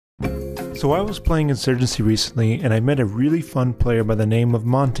So I was playing Insurgency recently, and I met a really fun player by the name of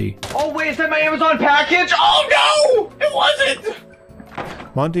Monty. Oh wait, is that my Amazon package? Oh no! It wasn't!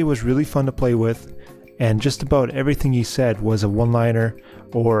 Monty was really fun to play with, and just about everything he said was a one-liner,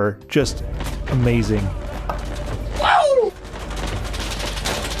 or just amazing. Whoa!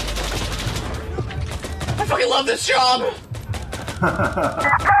 I fucking love this job!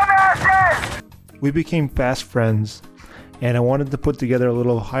 We became fast friends, and I wanted to put together a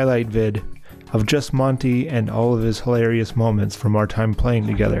little highlight vid of just Monty and all of his hilarious moments from our time playing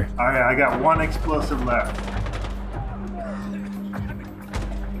together. Alright, I got one explosive left.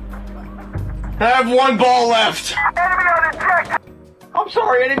 I have one ball left! I'm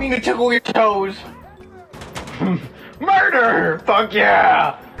sorry, I didn't mean to tickle your toes. Murder! Fuck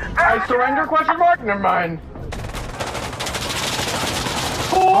yeah! I surrender, question mark? Never mind.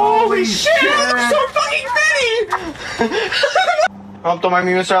 Holy shit! I'm so fucking many! Oh, don't mind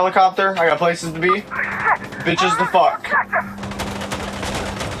me, Mr. Helicopter. I got places to be. Bitches the fuck.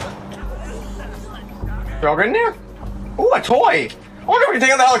 Y'all get in there? Ooh, a toy! I wonder if we can take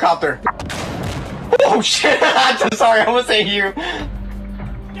out the helicopter. Oh shit! I'm sorry, I almost ate you.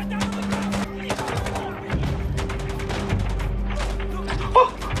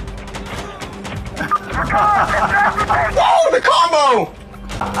 Whoa, the combo!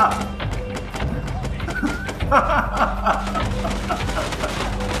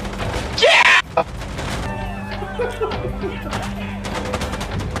 Yeah!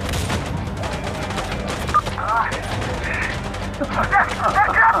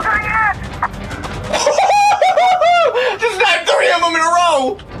 Just snapped 3 of them in a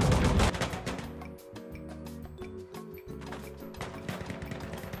row!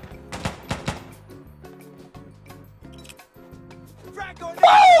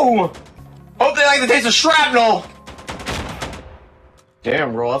 Whoa! Hope they like the taste of shrapnel!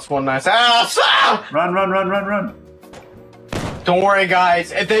 Damn, bro, that's one nice ass! Ah! Run, run, run, run, run. Don't worry,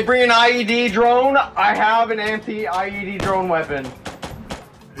 guys. If they bring an IED drone, I have an anti-IED drone weapon.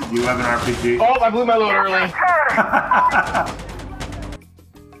 Do you have an RPG? Oh, I blew my load early.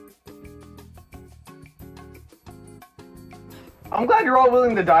 I'm glad you're all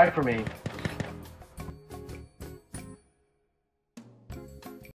willing to die for me.